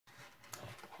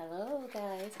Hello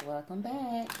guys, welcome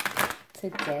back.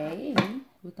 Today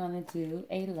we're going to do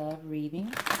a love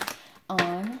reading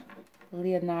on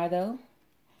Leonardo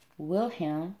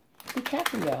Wilhelm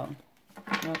DiCaprio.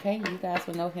 Okay, you guys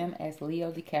will know him as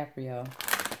Leo DiCaprio.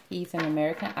 He's an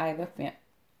American Idol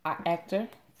actor,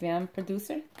 film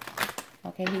producer.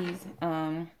 Okay, he's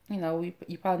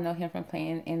you probably know him from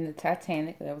playing in the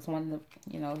Titanic. That was one of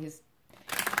the his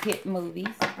hit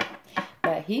movies.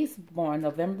 But he's born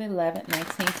November 11th,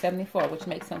 1974, which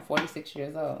makes him 46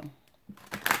 years old.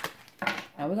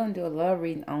 Now, we're going to do a love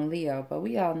reading on Leo, but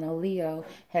we all know Leo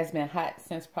has been hot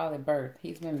since probably birth.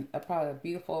 He's been probably a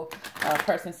beautiful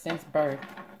person since birth,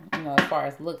 as far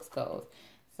as looks goes.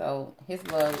 So, his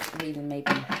love reading may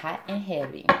be hot and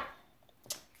heavy.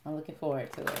 I'm looking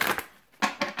forward to it.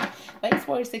 But he's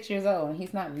 46 years old, and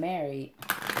he's not married.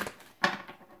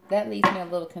 That leaves me a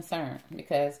little concerned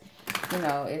because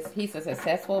he's a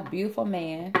successful, beautiful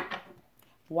man.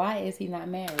 Why is he not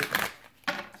married?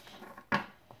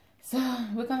 So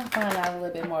we're going to find out a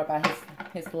little bit more about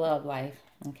his love life,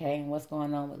 okay, and what's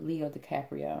going on with Leo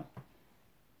DiCaprio.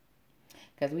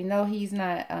 Because we know he's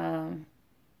not,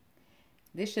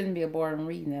 this shouldn't be a boring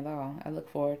reading at all. I look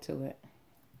forward to it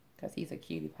because he's a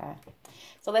cutie pie.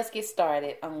 So let's get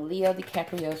started on Leo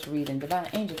DiCaprio's reading. Divine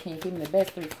Angel, can you give me the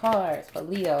best 3 cards for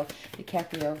Leo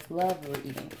DiCaprio's love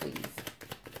reading, please?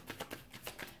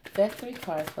 Best 3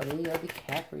 cards for Leo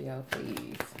DiCaprio,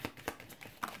 please.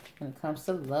 When it comes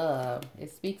to love,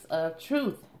 it speaks of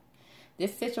truth.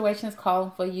 This situation is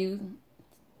calling for you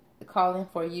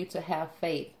to have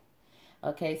faith.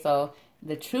 Okay, so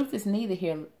the truth is needed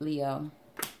here, Leo.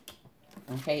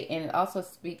 Okay, and it also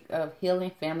speaks of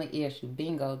healing family issue.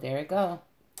 Bingo, there it go.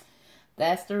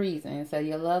 That's the reason. So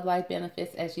your love life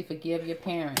benefits as you forgive your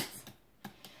parents.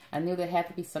 I knew there had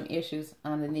to be some issues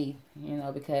underneath,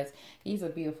 because he's a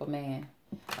beautiful man.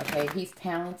 Okay, he's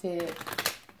talented.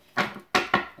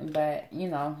 But,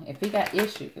 if he got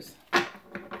issues,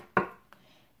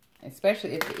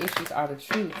 especially if the issues are the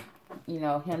truth,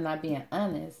 him not being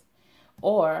honest,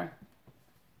 or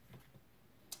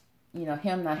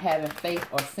him not having faith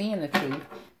or seeing the truth,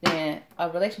 then a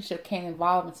relationship can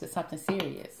evolve into something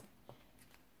serious.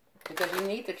 Because you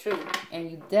need the truth,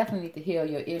 and you definitely need to heal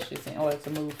your issues in order to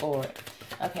move forward.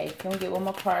 Okay, can we get one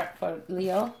more card for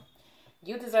Leo?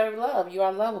 You deserve love. You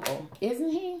are lovable.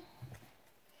 Isn't he?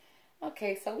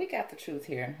 Okay, so we got the truth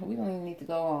here. We don't even need to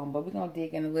go on, but we're going to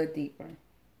dig in a little deeper.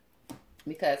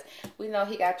 Because we know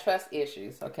he got trust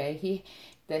issues, okay?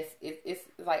 It's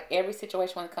like every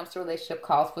situation when it comes to a relationship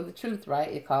calls for the truth, right?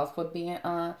 It calls for being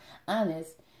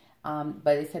honest.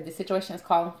 But it said the situation is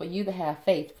calling for you to have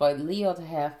faith, for Leo to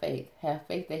have faith. Have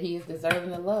faith that he is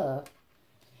deserving of love.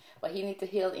 But he needs to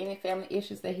heal any family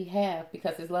issues that he have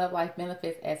because his love life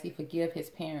benefits as he forgive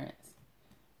his parents.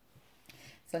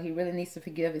 So he really needs to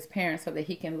forgive his parents so that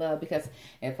he can love. Because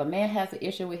if a man has an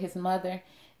issue with his mother,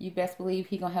 you best believe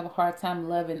he's going to have a hard time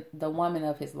loving the woman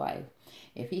of his life.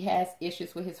 If he has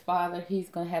issues with his father, he's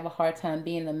going to have a hard time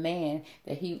being the man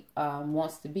that he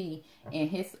wants to be in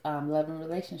his loving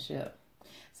relationship.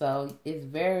 So it's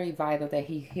very vital that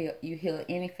you heal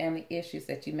any family issues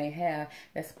that you may have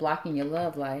that's blocking your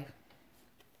love life.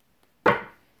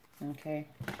 Okay,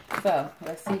 so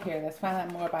let's see here. Let's find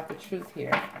out more about the truth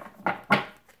here.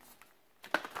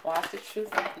 Watch the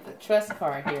truth, the trust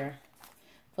card here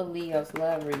for Leo's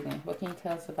love reading. What can you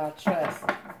tell us about trust?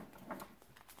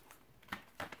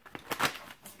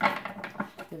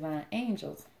 Divine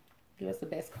Angels, give us the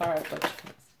best card for trust.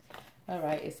 All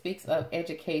right, it speaks of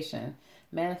education,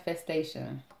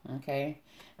 manifestation, okay,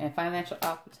 and financial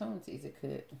opportunities. It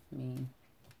could mean.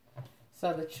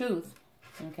 So the truth,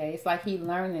 okay, it's like he's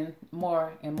learning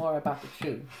more and more about the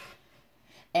truth,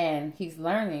 and he's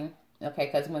learning.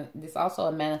 Okay, because when this is also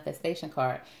a manifestation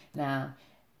card. Now,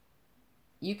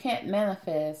 you can't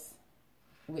manifest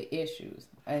with issues.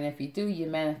 And if you do, you're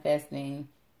manifesting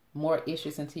more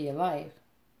issues into your life.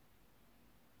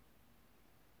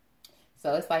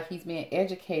 So it's like he's being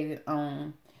educated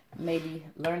on maybe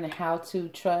learning how to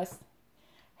trust,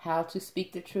 how to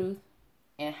speak the truth,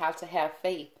 and how to have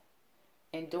faith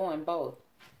in doing both.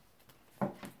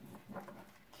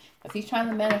 Because he's trying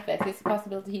to manifest, it's a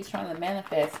possibility he's trying to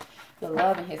manifest the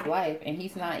love in his life, and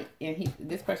he's not, and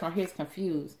this person right here is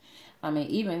confused. I mean,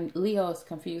 even Leo is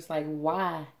confused, like,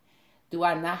 why do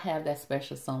I not have that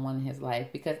special someone in his life?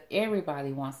 Because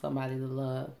everybody wants somebody to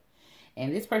love.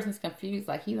 And this person's confused,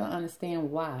 like, he don't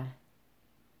understand why.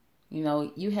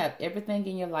 You have everything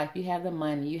in your life. You have the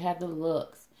money, you have the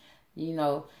looks,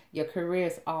 your career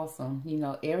is awesome.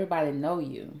 Everybody know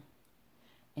you.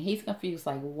 And he's confused,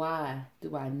 like, why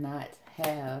do I not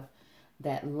have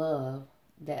that love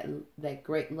that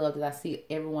great love that I see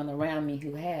everyone around me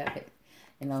who have it.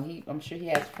 You know, I'm sure he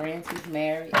has friends who's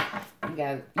married. He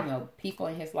got, you know, people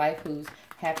in his life who's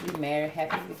happily married,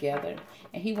 happily together,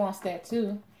 and he wants that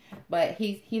too. But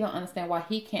he don't understand why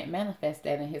he can't manifest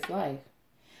that in his life.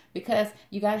 Because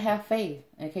you got to have faith,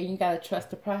 okay? You got to trust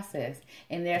the process.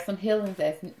 And there are some healings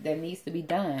that needs to be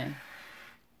done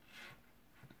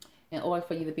in order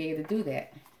for you to be able to do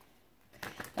that.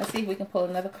 Let's see if we can pull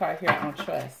another card here on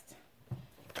trust.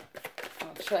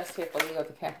 On trust here for Leo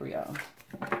DiCaprio.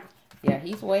 Yeah,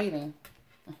 he's waiting.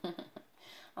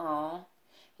 Oh,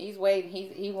 he's waiting.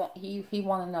 He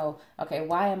want to know, okay,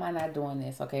 why am I not doing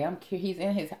this? Okay, I'm curious.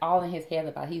 He's all in his head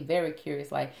about. He's very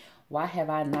curious. Like, why have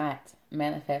I not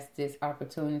manifested this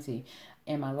opportunity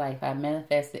in my life? I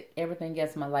manifested everything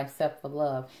else in my life except for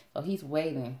love. So he's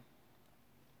waiting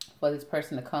for this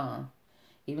person to come,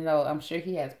 even though I'm sure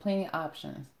he has plenty of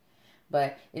options.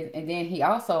 But and then he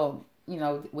also, you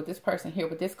know, with this person here,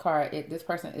 with this card, this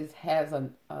person has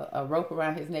a rope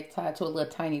around his neck tied to a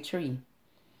little tiny tree.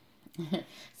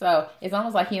 So it's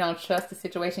almost like he don't trust the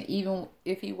situation, even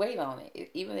if he wait on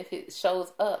it. Even if it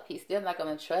shows up, he's still not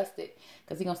going to trust it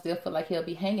because he's going to still feel like he'll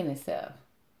be hanging himself.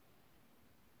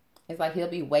 It's like he'll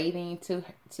be waiting to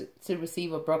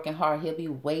receive a broken heart. He'll be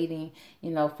waiting,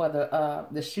 you know, for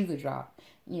the shoe to drop.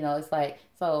 You know, it's like,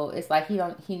 so it's like he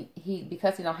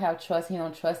because he don't have trust, he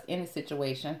don't trust any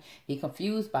situation. He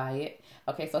confused by it.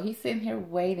 Okay, so he's sitting here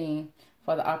waiting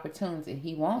for the opportunity.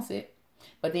 He wants it,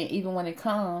 but then even when it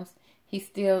comes, he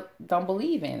still don't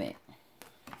believe in it.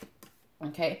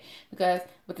 Okay, because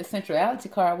with the sensuality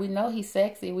card, we know he's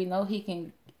sexy. We know he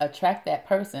can attract that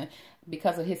person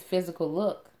because of his physical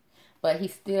look. But he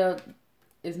still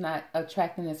is not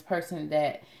attracting this person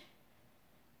that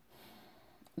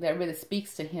really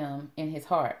speaks to him in his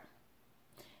heart.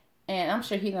 And I'm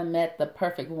sure he done met the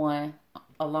perfect one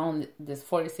along this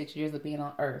 46 years of being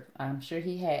on earth. I'm sure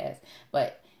he has.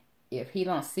 But if he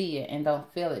don't see it and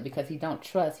don't feel it because he don't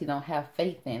trust, he don't have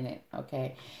faith in it,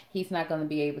 okay, he's not going to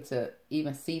be able to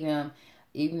even see them.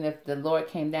 Even if the Lord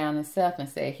came down himself and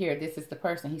said, here, this is the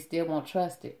person, he still won't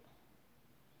trust it.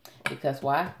 Because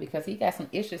why? Because he got some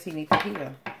issues he needs to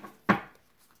heal.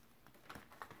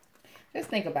 Just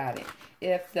think about it.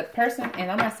 If the person, and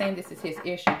I'm not saying this is his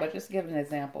issue, but just give an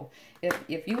example.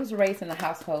 If you was raised in a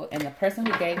household and the person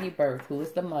who gave you birth, who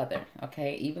is the mother,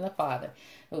 okay, even the father,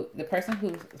 the person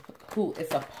who is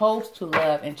supposed to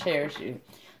love and cherish you,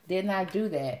 did not do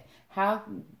that, how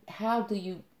do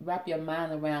you wrap your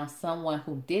mind around someone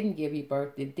who didn't give you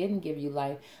birth, that didn't give you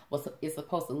life, is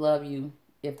supposed to love you,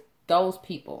 if those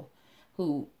people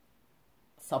who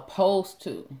supposed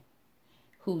to,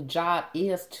 whose job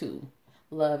is to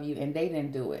love you, and they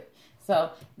didn't do it?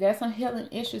 So there's some healing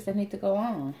issues that need to go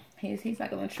on. He's not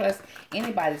going to trust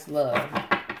anybody's love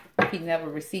if he never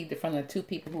received it from the two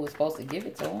people who were supposed to give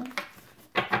it to him.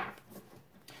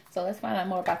 So let's find out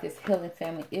more about this healing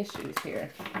family issues here.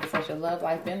 It says your love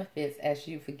life benefits as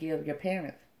you forgive your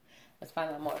parents. Let's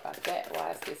find out more about that.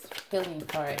 Why is this healing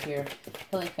card here?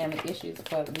 Healing family issues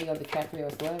for Leo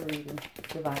DiCaprio's love reading.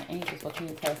 Divine angels, what can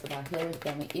you tell us about healing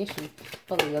family issues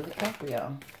for Leo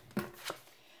DiCaprio?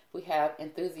 We have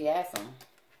enthusiasm.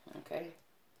 Okay.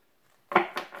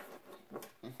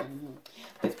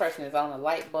 This person is on a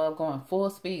light bulb going full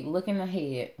speed, looking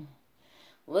ahead.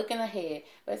 Looking ahead.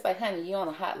 But it's like, honey, you're on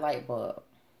a hot light bulb.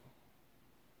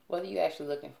 What are you actually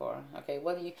looking for? Okay,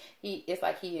 what do you, it's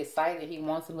like he's excited, he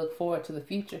wants to look forward to the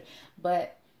future,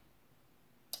 but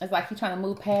it's like he's trying to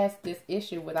move past this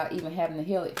issue without even having to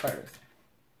heal it first.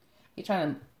 He's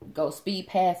trying to go speed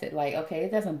past it, like, okay,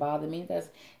 it doesn't bother me,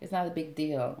 it's not a big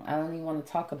deal, I don't even want to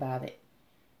talk about it.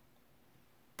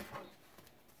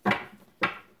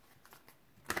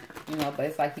 You know, but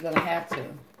it's like you're gonna have to.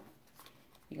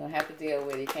 You're gonna have to deal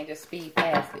with it. You can't just speed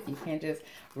past it. You can't just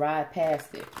ride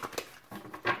past it.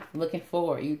 Looking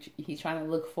forward. He's trying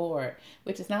to look forward,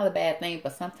 which is not a bad thing,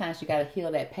 but sometimes you got to heal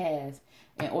that past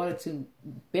in order to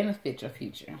benefit your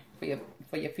future,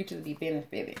 for your future to be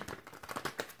benefited.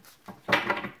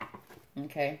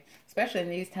 Okay, especially in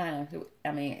these times.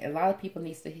 I mean, a lot of people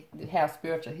need to have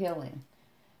spiritual healing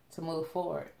to move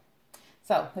forward.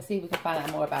 So let's see if we can find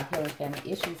out more about healing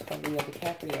family issues for Leo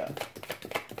DiCaprio.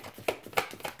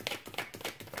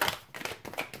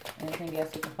 Anything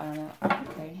else we can find out?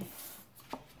 Okay.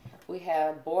 We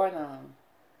have boredom.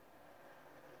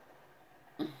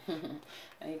 And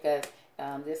because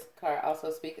this card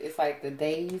also speaks, it's like the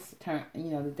days turn,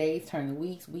 you know, the days turn to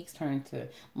weeks, weeks turn to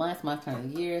months, months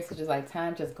turn to years. It's just like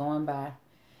time just going by.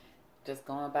 Just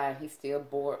going by. He's still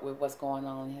bored with what's going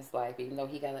on in his life, even though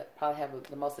he got to probably have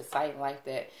the most exciting life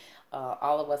that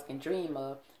all of us can dream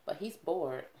of. But he's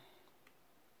bored.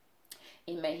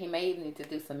 He may even need to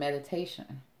do some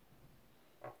meditation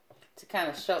to kind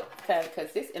of show,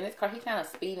 because in this car, he kind of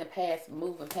speeding past,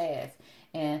 moving past.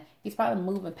 And he's probably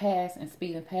moving past and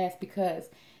speeding past because,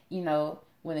 you know,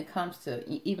 when it comes to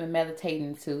even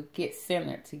meditating to get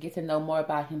centered, to get to know more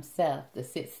about himself, to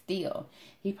sit still.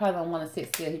 He probably don't want to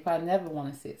sit still. He probably never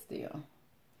want to sit still.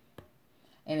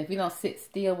 And if you don't sit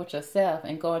still with yourself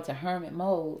and go into hermit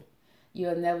mode,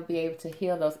 you'll never be able to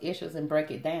heal those issues and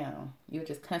break it down. You'll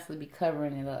just constantly be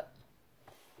covering it up.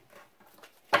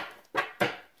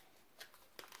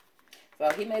 So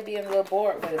he may be a little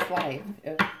bored with his life,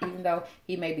 even though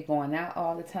he may be going out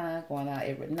all the time, going out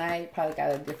every night, probably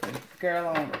got a different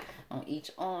girl on each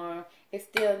arm. It's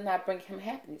still not bringing him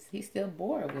happiness. He's still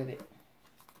bored with it.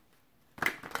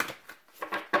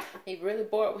 He's really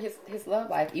bored with his love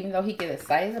life, even though he gets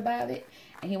excited about it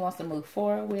and he wants to move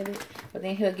forward with it, but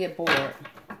then he'll get bored.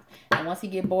 And once he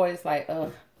get bored, it's like,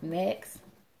 next.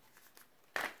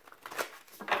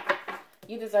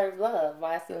 You deserve love.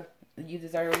 Why is the you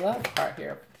deserve love part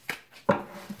here?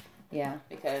 Yeah,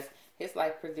 because his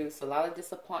life produced a lot of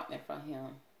disappointment from him.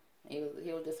 He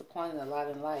was disappointed a lot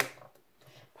in life.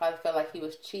 Probably felt like he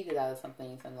was cheated out of some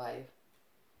things in life.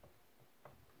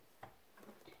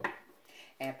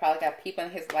 And probably got people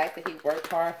in his life that he worked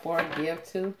hard for and give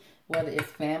to, whether it's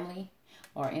family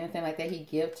or anything like that, he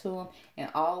give to him.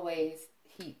 And always,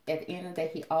 at the end of the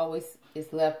day, he always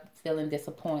is left feeling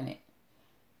disappointed.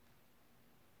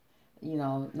 You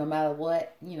know, no matter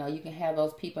what, you know, you can have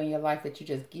those people in your life that you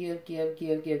just give.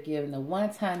 And the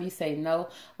one time you say no,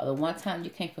 or the one time you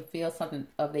can't fulfill something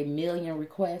of their million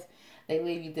requests, they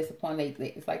leave you disappointed.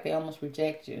 It's like they almost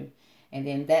reject you. And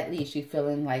then that leaves you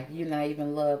feeling like you're not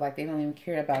even loved, like they don't even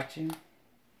care about you.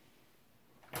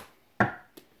 And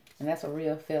that's a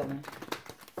real feeling.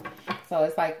 So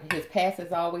it's like his past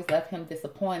has always left him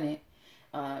disappointed.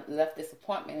 Left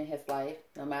disappointment in his life,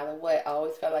 no matter what.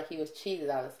 Always felt like he was cheated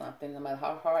out of something, no matter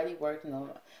how hard he worked, no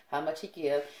matter how much he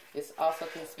gave. This also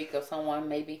can speak of someone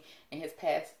maybe in his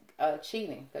past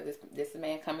cheating, because this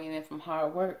man coming in from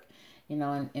hard work, you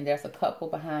know, and there's a couple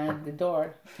behind the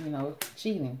door, you know,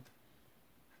 cheating.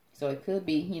 So it could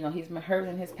be, you know, he's been hurt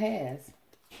in his past.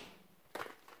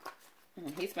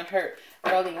 He's been hurt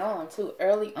early on too.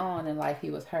 Early on in life,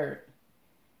 he was hurt,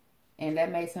 and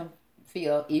that makes him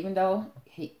feel, even though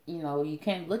he, you know, you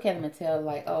can't look at him and tell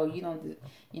like, oh, you don't,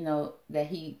 you know, that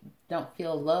he don't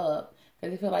feel love,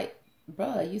 because you feel like,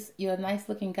 bruh, you're a nice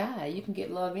looking guy, you can get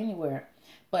love anywhere,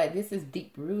 but this is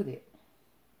deep rooted,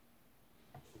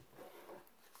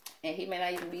 and he may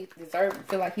not even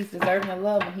feel like he's deserving of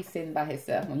love when he's sitting by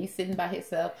himself. When he's sitting by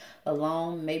himself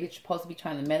alone, maybe supposed to be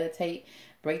trying to meditate,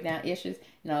 break down issues.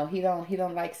 No, he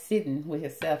don't like sitting with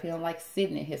himself. He don't like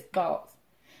sitting in his thoughts,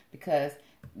 because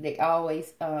they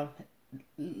always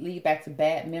lead back to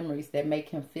bad memories that make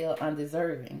him feel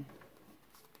undeserving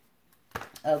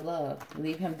of love,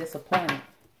 leave him disappointed.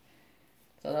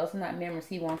 So those are not memories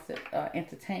he wants to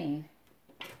entertain.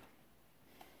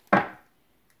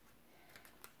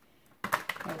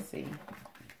 Let's see.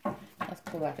 Let's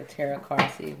pull out the tarot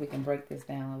card, see if we can break this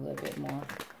down a little bit more.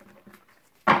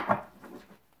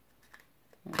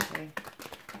 Okay.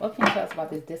 What can you tell us about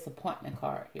this disappointment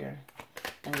card here?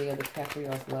 And Leo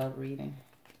DiCaprio's love reading.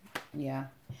 Yeah.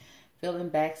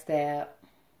 Feeling backstabbed.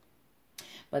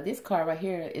 But this card right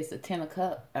here is a Ten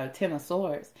of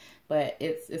Swords. But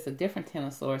it's a different Ten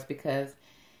of Swords, because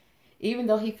even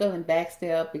though he's feeling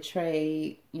backstabbed,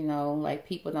 betrayed, you know, like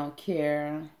people don't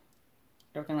care,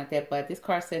 everything like that, but this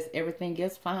card says everything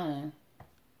is fine.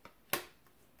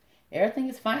 Everything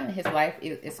is fine in his life,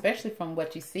 especially from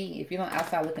what you see. If you're not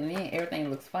outside looking in, everything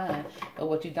looks fine. But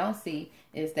what you don't see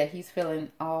is that he's feeling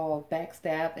all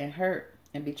backstabbed and hurt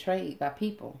and betrayed by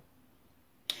people.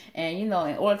 And, you know,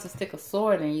 in order to stick a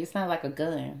sword in you, it's not like a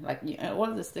gun. Like, in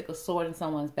order to stick a sword in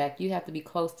someone's back, you have to be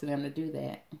close to them to do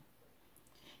that.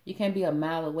 You can't be a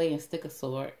mile away and stick a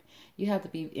sword. You have to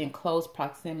be in close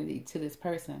proximity to this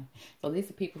person. So these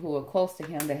are people who are close to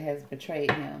him that has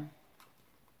betrayed him.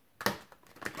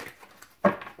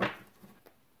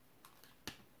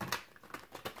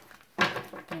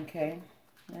 Okay,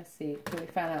 let's see. Can we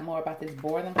find out more about this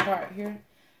boredom card here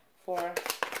for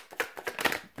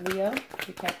Leo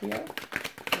DiCaprio?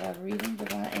 Love reading,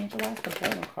 Divine Angel. What's the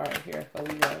boredom card here for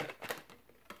Leo?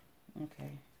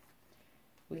 Okay.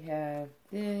 We have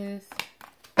this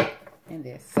and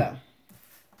this. So,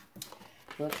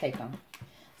 we'll take them.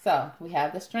 So, we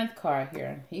have the strength card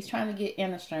here. He's trying to get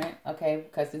inner strength, okay?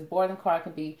 Because this boredom card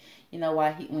can be, you know,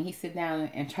 when he sit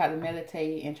down and try to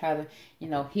meditate and try to, you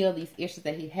know, heal these issues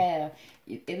that he have,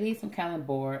 it leaves him kind of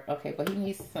bored, okay? But he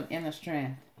needs some inner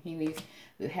strength. He needs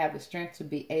to have the strength to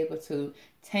be able to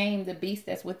tame the beast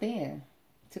that's within,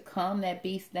 to calm that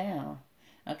beast down.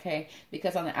 Okay,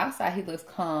 because on the outside he looks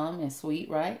calm and sweet,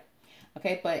 right?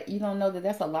 Okay, but you don't know that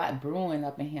that's a lot brewing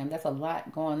up in him. That's a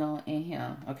lot going on in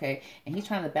him. Okay, and he's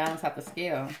trying to balance out the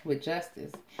scale with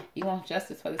justice. He wants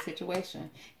justice for the situation.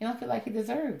 He don't feel like he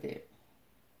deserved it.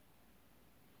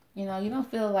 You know, you don't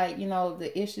feel like, you know,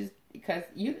 the issues, because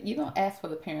you don't ask for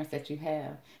the parents that you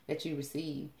have, that you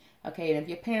receive. Okay, and if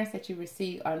your parents that you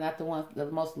receive are not the ones, the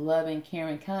most loving,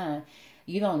 caring kind,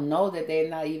 you don't know that they're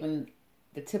not even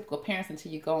the typical parents until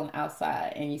you go on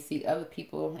outside and you see other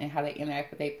people and how they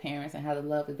interact with their parents and how the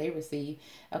love that they receive.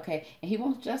 Okay, and he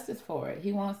wants justice for it.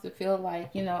 He wants to feel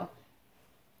like, you know,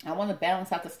 I want to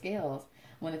balance out the scales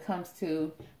when it comes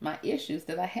to my issues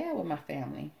that I have with my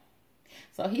family.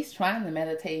 So he's trying to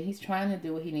meditate. He's trying to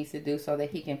do what he needs to do so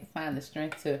that he can find the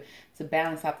strength to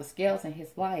balance out the scales in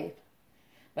his life.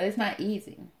 But it's not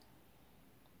easy.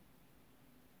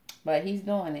 But he's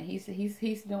doing it. He's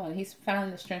doing it. He's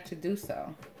finding the strength to do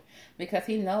so, because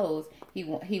he knows he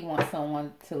wants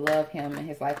someone to love him in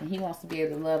his life, and he wants to be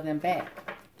able to love them back.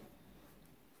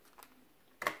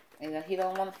 And he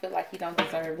don't want to feel like he don't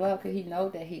deserve love, because he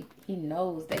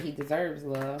knows that he deserves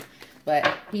love,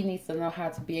 but he needs to know how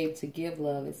to be able to give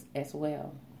love as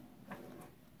well.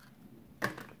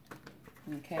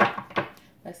 Okay,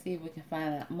 let's see if we can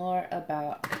find out more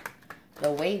about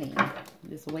the waiting.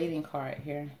 This waiting card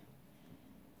here.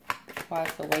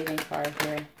 What's the waiting card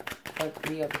here for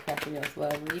Leo DiCaprio's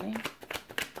love reading?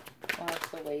 What's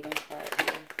the waiting card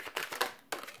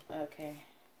here? Okay.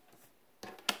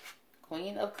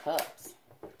 Queen of Cups.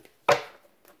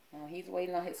 Now he's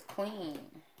waiting on his queen.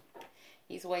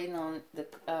 He's waiting on the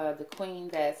queen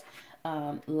that's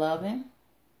loving,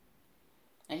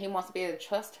 and he wants to be able to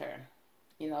trust her.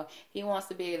 You know, he wants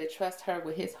to be able to trust her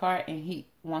with his heart, and he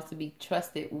wants to be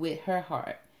trusted with her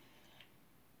heart,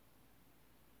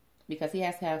 because he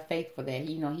has to have faith for that.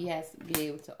 You know, he has to be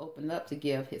able to open up to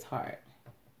give his heart,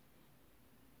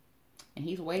 and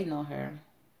he's waiting on her.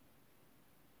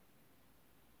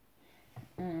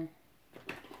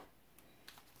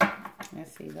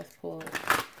 Let's see. Let's pull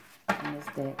on this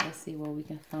deck. Let's see what we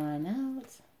can find out.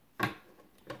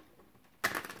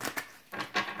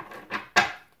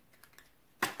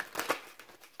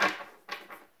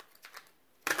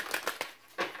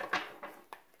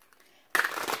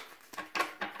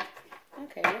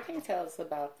 Okay, what can you tell us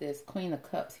about this Queen of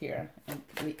Cups here in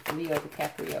Leo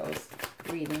DiCaprio's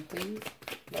reading, please?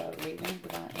 Love reading,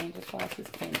 Divine Angels. What's this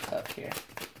Queen of Cups here?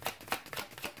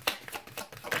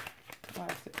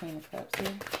 What's the Queen of Cups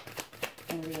here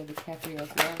in Leo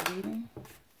DiCaprio's love reading?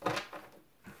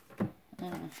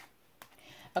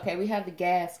 Okay, we have the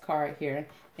Gas card here.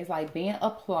 It's like being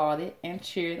applauded and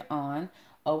cheered on,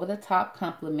 over the top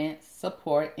compliments,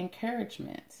 support,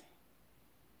 encouragement.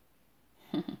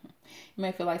 You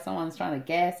may feel like someone's trying to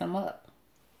gas him up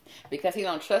because he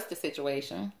don't trust the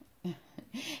situation.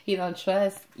 He don't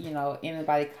trust, you know,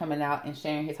 anybody coming out and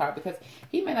sharing his heart, because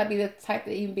he may not be the type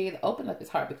to even be able to open up his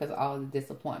heart because of all the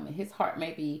disappointment. His heart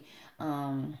may be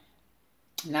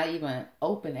not even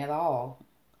open at all.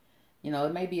 You know,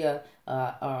 it may be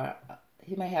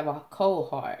he may have a cold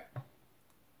heart.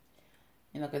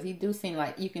 You know, because he do seem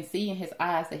like, you can see in his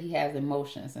eyes that he has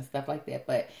emotions and stuff like that,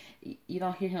 but you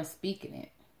don't hear him speaking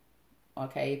it.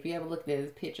 Okay, if you ever looked at his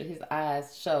picture, his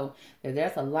eyes show that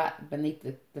there's a lot beneath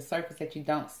the surface that you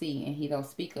don't see and he don't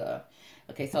speak of.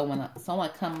 Okay, so when someone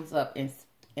comes up and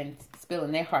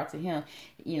spilling their heart to him,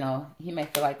 you know, he may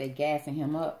feel like they're gassing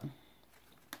him up.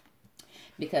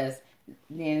 Because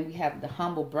then we have the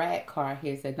humble brag card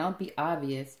here. It says, don't be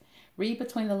obvious. Read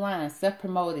between the lines,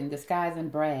 self-promoting, disguise and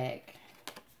brag.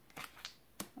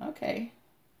 Okay.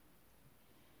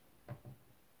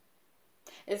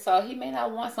 And so he may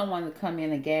not want someone to come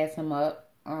in and gas him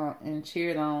up and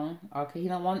cheer it on. Okay, he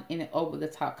don't want any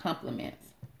over-the-top compliments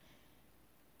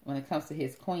when it comes to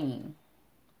his queen.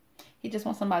 He just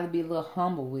wants somebody to be a little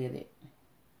humble with it.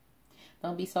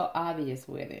 Don't be so obvious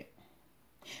with it.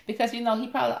 Because, you know, he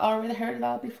probably already heard it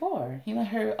all before. He done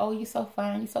heard, oh, you're so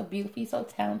fine, you're so beautiful, you're so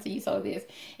talented, you're so this.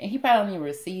 And he probably don't even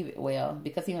receive it well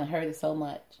because he done heard it so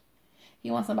much. He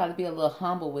wants somebody to be a little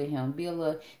humble with him.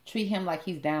 Treat him like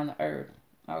he's down to earth.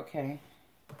 Okay.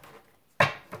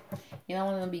 You don't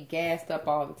want him to be gassed up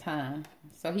all the time.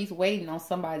 So he's waiting on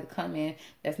somebody to come in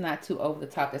that's not too over the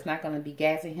top, that's not going to be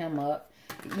gassing him up.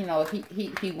 You know,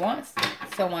 he wants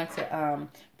someone to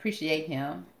appreciate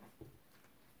him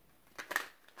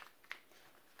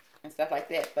and stuff like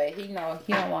that. But he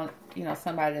don't want, you know,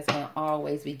 somebody that's going to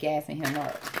always be gassing him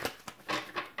up.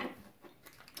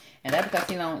 And that's because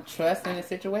he don't trust in the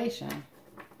situation.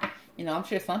 You You know, I'm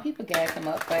sure some people gas him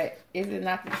up, but is it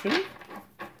not the truth?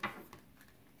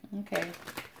 Okay.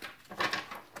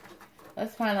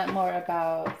 Let's find out more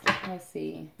about, let's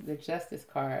see, the Justice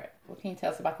card. What can you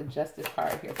tell us about the Justice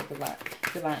card here for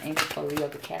Divine Angel for Leo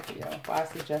DiCaprio? Why is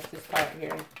the Justice card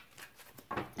here?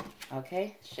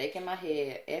 Okay, shaking my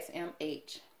head.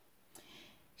 SMH.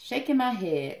 Shaking my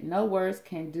head. No words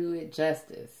can do it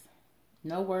justice.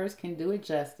 No words can do it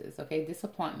justice. Okay,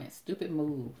 disappointment. Stupid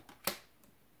move.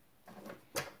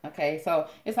 Okay, so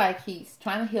it's like he's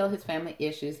trying to heal his family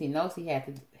issues. He knows he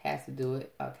has to do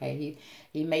it. Okay,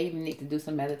 he may even need to do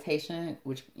some meditation,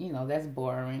 which, you know, that's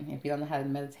boring. If you don't know how to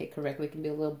meditate correctly, it can be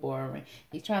a little boring.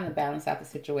 He's trying to balance out the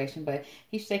situation, but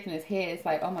he's shaking his head. It's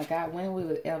like, oh my God, when will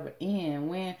it ever end?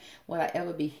 When will I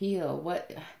ever be healed?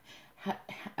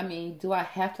 I mean, do I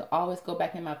have to always go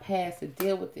back in my past to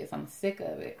deal with this? I'm sick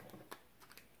of it.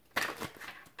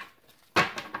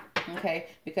 Okay,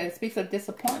 because it speaks of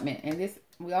disappointment, and this,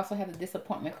 we also have the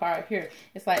disappointment card here.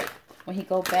 It's like when he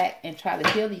go back and try to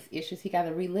heal these issues, he got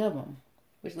to relive them,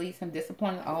 which leaves him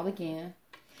disappointed all again.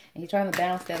 And he's trying to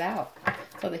balance that out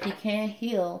so that he can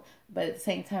heal, but at the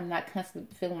same time not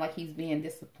constantly feeling like he's being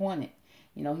disappointed.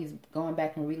 You know, he's going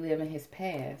back and reliving his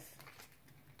past.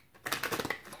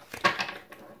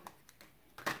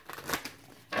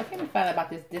 What can we find out about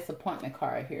this disappointment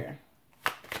card here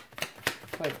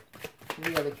for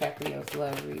Leo DiCaprio's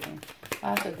love reading?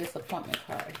 That's a disappointment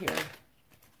card here.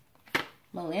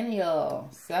 Millennial,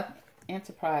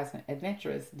 self-enterprising,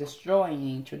 adventurous,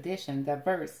 destroying, tradition,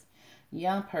 diverse,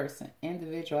 young person,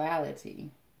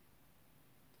 individuality.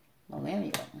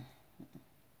 Millennial.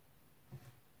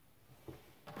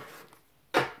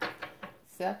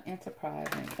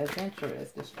 Self-enterprising, adventurous,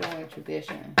 destroying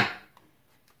tradition.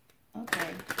 Okay.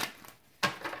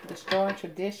 Destroying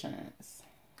traditions.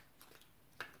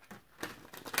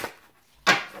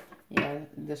 Yeah,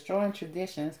 destroying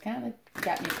traditions kind of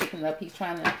got me picking up. He's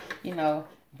trying to, you know,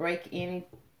 break any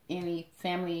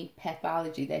family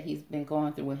pathology that he's been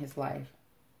going through in his life.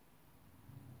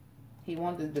 He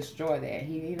wants to destroy that.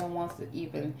 He don't want to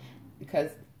even,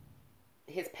 because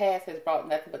his past has brought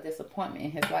nothing but disappointment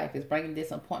in his life. It's bringing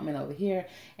disappointment over here,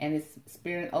 and it's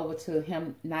spearing over to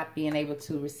him not being able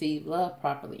to receive love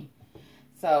properly.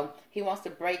 So he wants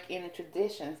to break any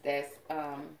traditions that's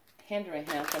hindering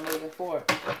him from moving forward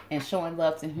and showing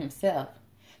love to himself.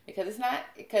 Because it's not,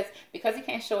 because he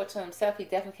can't show it to himself, he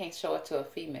definitely can't show it to a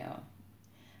female.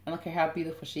 I don't care how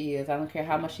beautiful she is. I don't care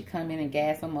how much she come in and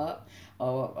gas him up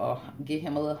or give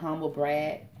him a little humble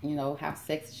brag, you know, how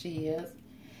sexy she is.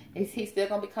 He's still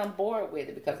going to become bored with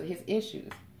it because of his issues.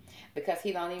 Because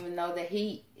he don't even know that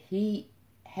he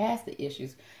has the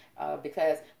issues.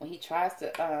 Because when he tries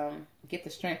to get the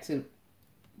strength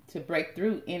to break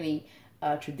through any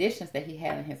traditions that he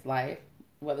had in his life,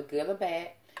 whether good or bad,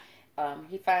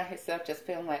 he finds himself just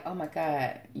feeling like, oh my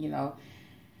God, you know,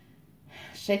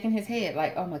 shaking his head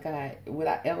like, oh my God, would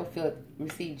I ever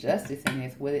receive justice in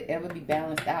this? Would it ever be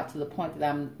balanced out to the point that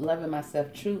I'm loving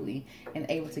myself truly and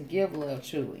able to give love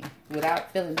truly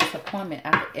without feeling disappointment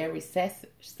after every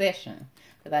session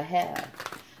that I have?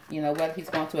 You know, whether he's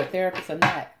going to a therapist or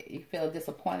not, you feel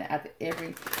disappointed after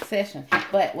every session.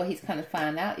 But what he's going to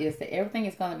find out is that everything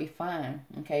is going to be fine.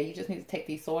 Okay, you just need to take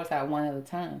these swords out one at a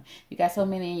time. You got so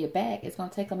many in your bag, it's going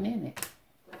to take a minute.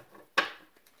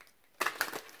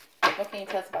 What can you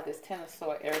tell us about this Ten of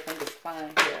Swords? Everything is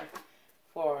fine here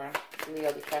for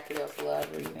Leo DiCaprio's love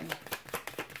reading.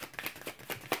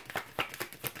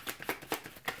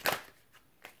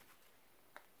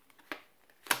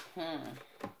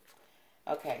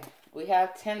 Okay, we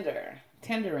have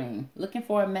tendering, looking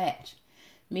for a match,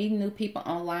 meeting new people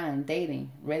online,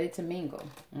 dating, ready to mingle.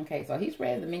 Okay, so he's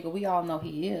ready to mingle. We all know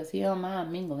he is. He don't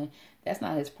mind mingling. That's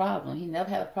not his problem. He never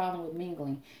had a problem with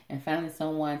mingling and finding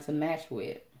someone to match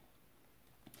with.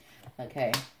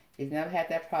 Okay, he's never had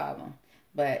that problem.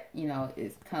 But, you know,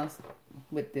 it comes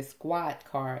with this squad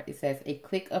card. It says a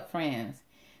clique of friends.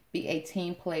 Be a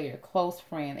team player, close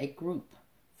friend, a group,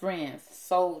 friends,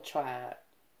 soul tribe.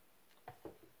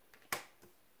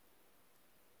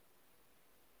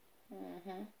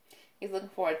 He's looking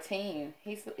for a team.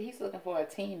 He's looking for a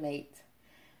teammate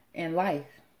in life.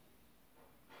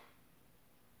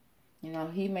 You know,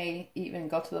 he may even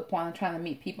go to the point of trying to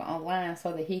meet people online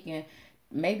so that he can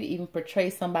maybe even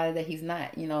portray somebody that he's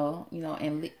not. You know,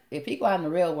 and if he go out in the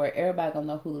real world, everybody gonna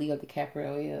know who Leo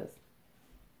DiCaprio is.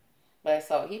 But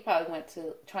so he probably went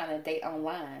to trying to date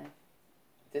online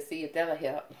to see if that'll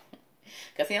help.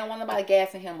 Because he don't want nobody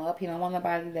gassing him up. He don't want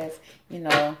nobody that's, you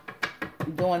know,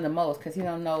 doing the most, because he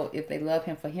don't know if they love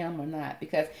him for him or not.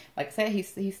 Because like I said,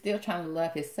 he's still trying to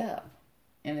love himself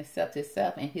and accept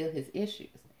himself and heal his issues.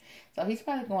 So he's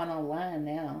probably going online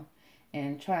now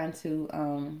and trying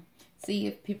to see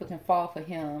if people can fall for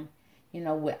him, you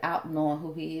know, without knowing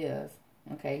who he is.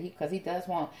 Okay, because he does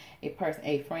want a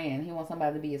friend. He wants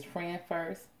somebody to be his friend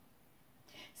first.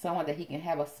 Someone that he can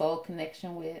have a soul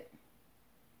connection with.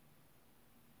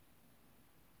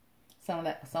 Someone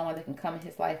that can come in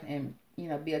his life and, you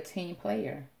know, be a team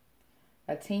player,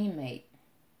 a teammate.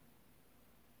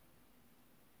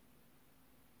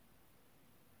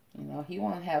 You know, he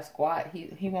won't have squad.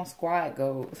 He wants squad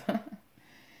goals.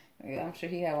 Yeah, I'm sure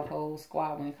he have a whole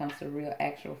squad when it comes to real,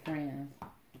 actual friends.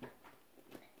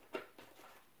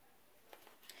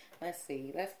 Let's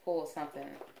see. Let's pull some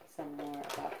more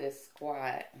about this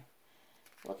squad.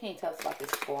 What can you tell us about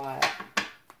this squad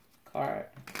card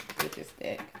with this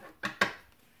deck?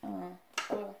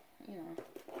 Well, you know,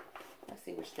 let's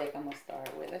see which deck I'm gonna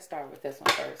start with. Let's start with this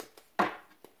one first.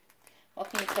 What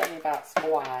can you tell me about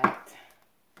squad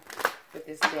with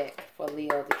this deck for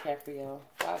Leo DiCaprio?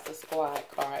 Why's the squad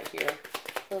card here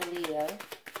for Leo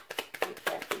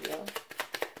DiCaprio?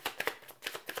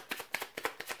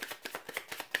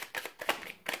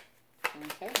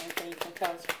 Okay, anything you can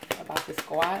tell us about the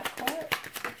squad card?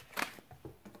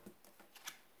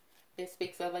 It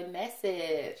speaks of a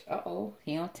message. Uh-oh,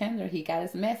 he on Tinder. He got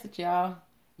his message, y'all.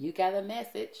 You got a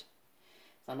message.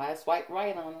 Somebody swipe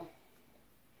right on him.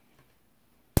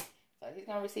 So he's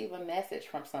going to receive a message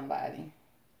from somebody.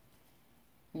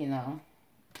 You know.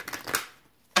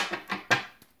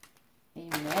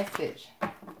 A message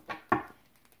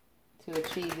to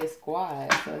achieve this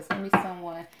squad. So it's going to be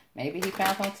someone, maybe he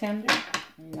found on Tinder.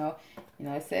 You know,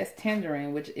 it says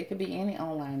tendering, which it could be any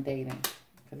online dating.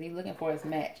 Because he's looking for his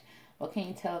match. What can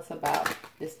you tell us about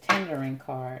this tendering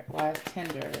card? Why is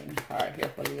tendering card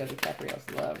here for Leo DiCaprio's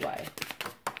love life?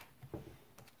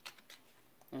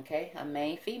 Okay, a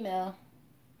main female.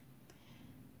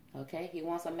 Okay, he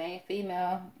wants a main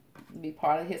female to be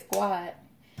part of his squad.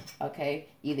 Okay,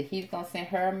 either he's going to send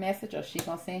her a message or she's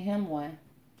going to send him one.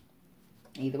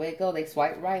 Either way it goes, they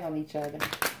swipe right on each other.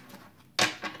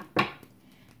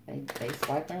 They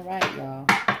swiping right, y'all.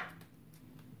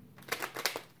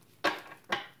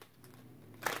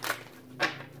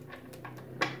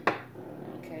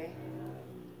 Okay.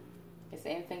 Is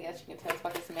there anything else you can tell us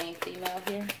about this main female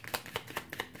here?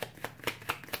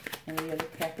 Any other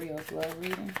DiCaprio's love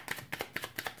reading?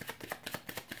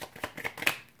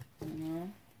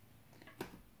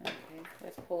 Okay,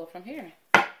 let's pull it from here.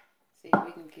 See if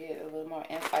we can get a little more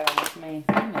insight on this main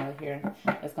female here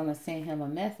that's going to send him a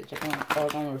message or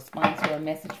going to respond to a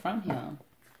message from him.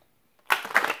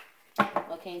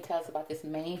 What can you tell us about this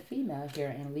main female here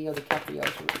in Leo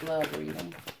DiCaprio's love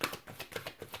reading?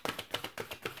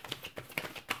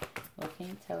 What can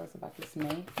you tell us about this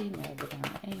main female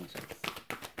divine angels?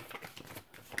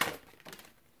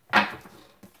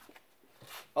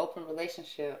 Open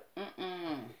relationship.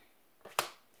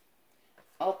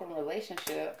 Open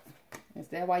relationship. Is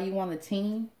that why you want a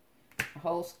team? A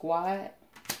whole squad?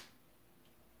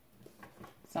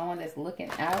 Someone that's looking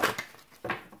out?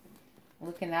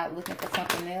 Looking for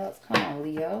something else? Come on,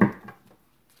 Leo.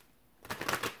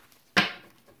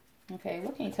 Okay,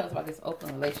 what can you tell us about this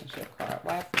open relationship card?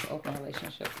 Why is this open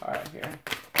relationship card here?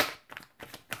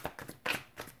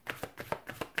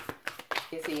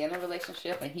 Is he in a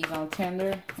relationship and he's on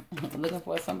Tinder looking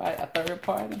for somebody, a third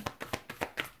party?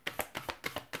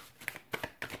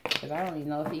 Because I don't even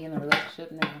know if he's in a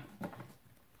relationship now.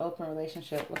 Open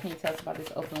relationship. What can you tell us about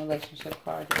this open relationship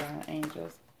card, Divine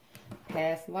Angels?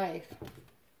 Past life.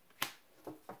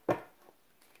 Okay.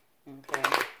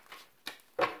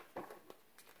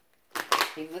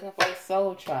 He's looking for a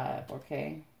soul tribe,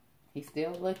 okay? He's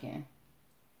still looking.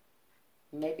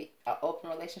 Maybe an open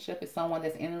relationship is someone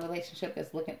that's in a relationship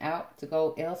that's looking out to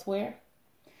go elsewhere.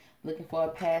 Looking for a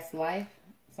past life.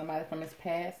 Somebody from his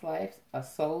past life. A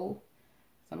soul.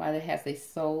 Somebody that has a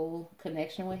soul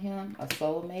connection with him. A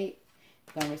soulmate.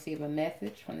 Going to receive a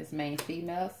message from this main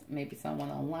female. Maybe someone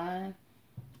online.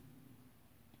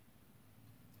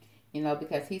 You know,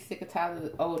 because he's sick and tired of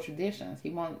the old traditions.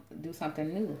 He wants to do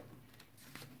something new.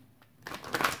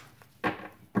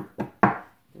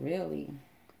 Really?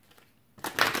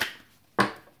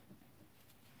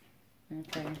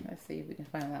 Okay, let's see if we can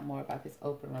find out more about this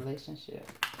open relationship.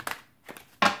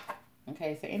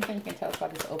 Okay, is there anything you can tell us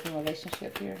about this open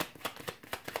relationship here?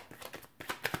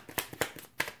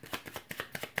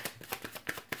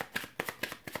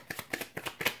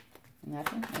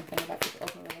 Nothing? Anything about this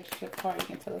open relationship card you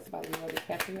can tell us about Leo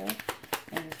DiCaprio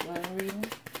and this love reading?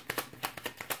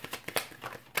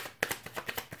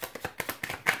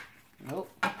 Nope.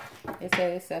 It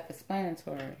says it's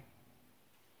self-explanatory.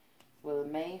 With a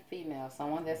main female,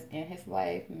 someone that's in his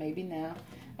life, maybe now.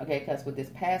 Okay, because with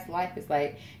this past life, it's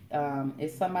like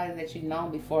it's somebody that you've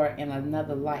known before in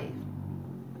another life.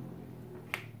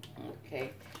 Okay,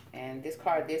 and this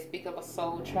card did speak of a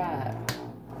soul tribe.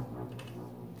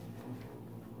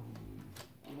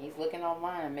 And he's looking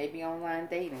online, maybe online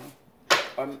dating,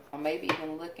 or maybe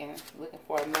even looking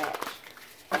for a match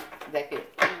that could,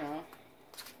 I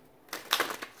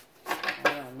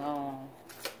don't know.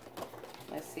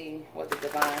 Let's see what the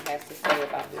divine has to say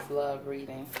about this love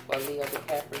reading for Leo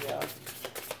DiCaprio.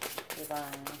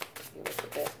 Divine, give us the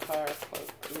best cards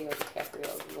for Leo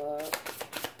DiCaprio's love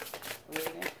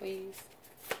reading, please.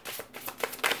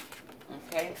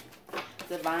 Okay,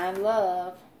 divine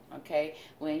love. Okay,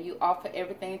 when you offer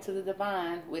everything to the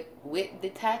divine with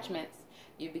detachments,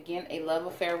 you begin a love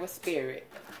affair with spirit.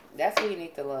 That's what you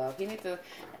need to love. You need to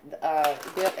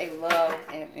build a love,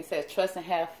 and it says trust and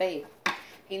have faith.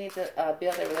 You need to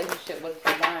build a relationship with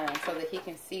the divine so that he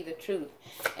can see the truth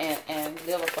and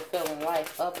live a fulfilling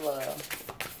life of love.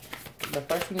 But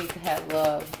first you need to have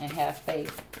love and have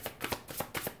faith.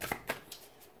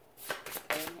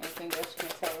 Okay, anything else you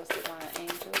can tell us, divine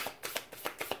angels?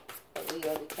 For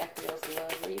Leo DiCaprio's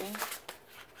love reading.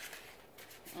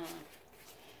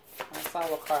 I saw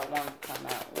what card wanted to come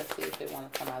out. Let's see if it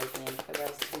want to come out again because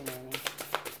there's too many.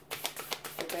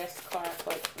 The best card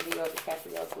for Leo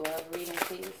DiCaprio's love reading,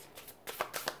 please.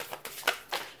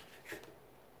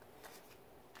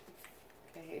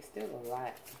 Okay, it's still a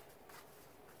lot.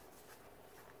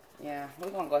 Yeah,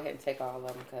 we're going to go ahead and take all of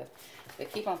them because they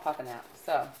keep on popping out.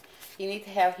 So, you need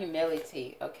to have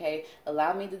humility, okay?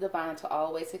 Allow me, the divine, to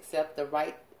always accept the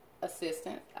right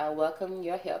assistance. I welcome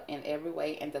your help in every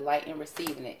way and delight in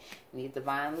receiving it. You need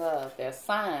divine love. There are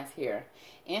signs here.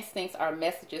 Instincts are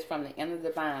messages from the inner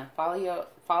divine. Follow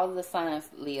the signs,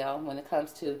 Leo, when it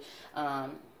comes to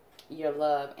your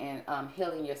love and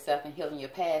healing yourself and healing your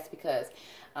past, because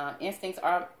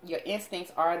your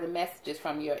instincts are the messages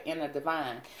from your inner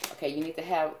divine. Okay, you need to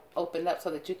have opened up so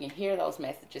that you can hear those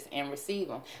messages and receive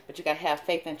them. But you got to have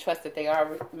faith and trust that they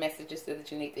are messages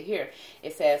that you need to hear.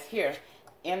 It says here,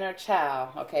 inner child.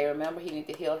 Okay, remember he needs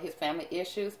to heal his family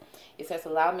issues. It says,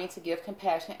 allow me to give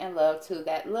compassion and love to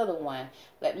that little one.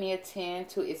 Let me attend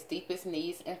to its deepest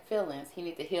needs and feelings. He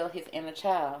needs to heal his inner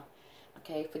child.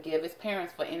 Okay, forgive his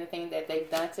parents for anything that they've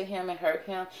done to him and hurt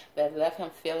him that left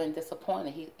him feeling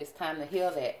disappointed. It's time to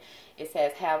heal that. It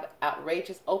says, have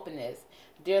outrageous openness.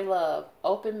 Dear love,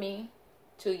 open me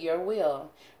to your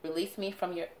will. Release me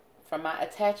from my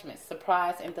attachments.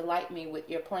 Surprise and delight me with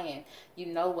your plan. You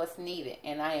know what's needed,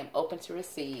 and I am open to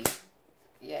receive.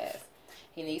 Yes.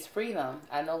 He needs freedom.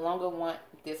 I no longer want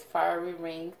this fiery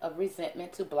ring of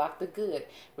resentment to block the good.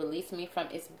 Release me from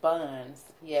its bonds.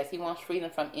 Yes, he wants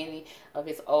freedom from any of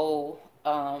his old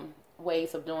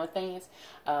ways of doing things.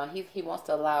 He wants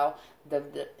to allow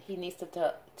he needs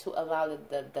to allow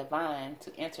the divine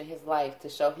to enter his life to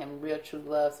show him real true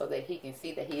love so that he can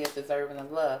see that he is deserving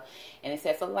of love. And it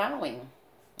says allowing.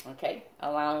 Okay,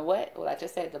 allowing what? Well, I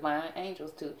just said divine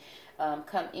angels to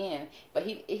come in, but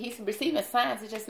he's receiving signs. It's just